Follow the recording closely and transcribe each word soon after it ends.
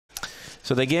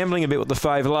So they're gambling a bit with the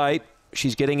fave late.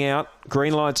 She's getting out.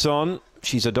 Green light's on.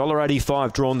 She's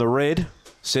 $1.85 drawn the red.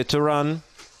 Set to run.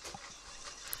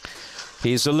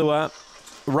 Here's the lure.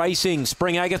 Racing.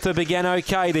 Spring Agatha began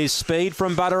okay. There's speed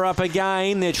from Butter Up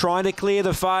again. They're trying to clear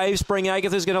the fave. Spring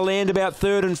Agatha's going to land about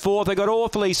third and fourth. They got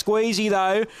awfully squeezy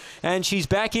though, and she's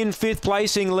back in fifth.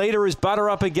 Placing leader is Butter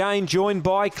Up again, joined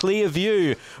by Clear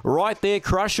View. Right there,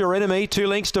 Crusher Enemy. 2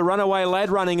 lengths to Runaway Lad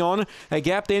running on. A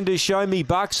gap then to Show Me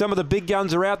Buck. Some of the big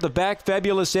guns are out the back.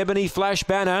 Fabulous Ebony, Flash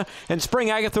Banner, and Spring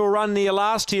Agatha will run near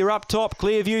last here up top.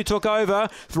 Clear View took over.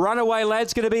 Runaway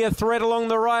Lad's going to be a threat along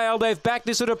the rail. They've backed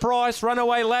this at a price.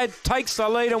 Runaway Lad takes the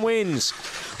lead and wins.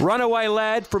 Runaway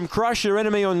Lad from Crusher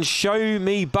Enemy on Show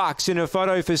Me Bucks in a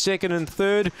photo for second and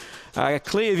third.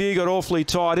 Clear View got awfully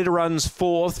tight. It runs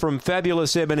fourth from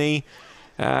Fabulous Ebony.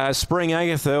 Spring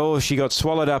Agatha, oh, she got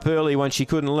swallowed up early when she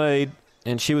couldn't lead,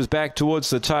 and she was back towards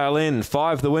the tail end.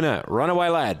 5 the winner. Runaway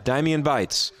Lad, Damien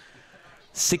Bates.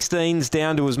 16's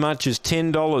down to as much as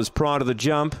 $10 prior to the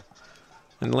jump,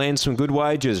 and lands some good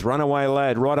wages. Runaway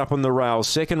Lad right up on the rail.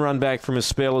 Second run back from a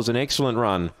spell is an excellent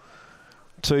run.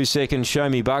 2 seconds, Show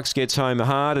Me Bucks gets home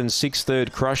hard, and 6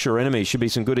 third, Crusher Enemy. Should be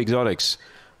some good exotics.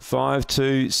 5,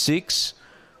 2, 6.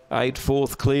 8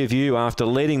 fourth, Clear View after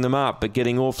leading them up but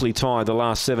getting awfully tired the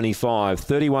last 75.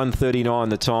 31.39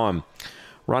 the time.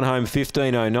 Run home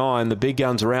 15.09. The big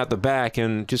guns are out the back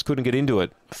and just couldn't get into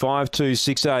it. 5, 2,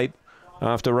 6, 8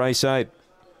 after race 8.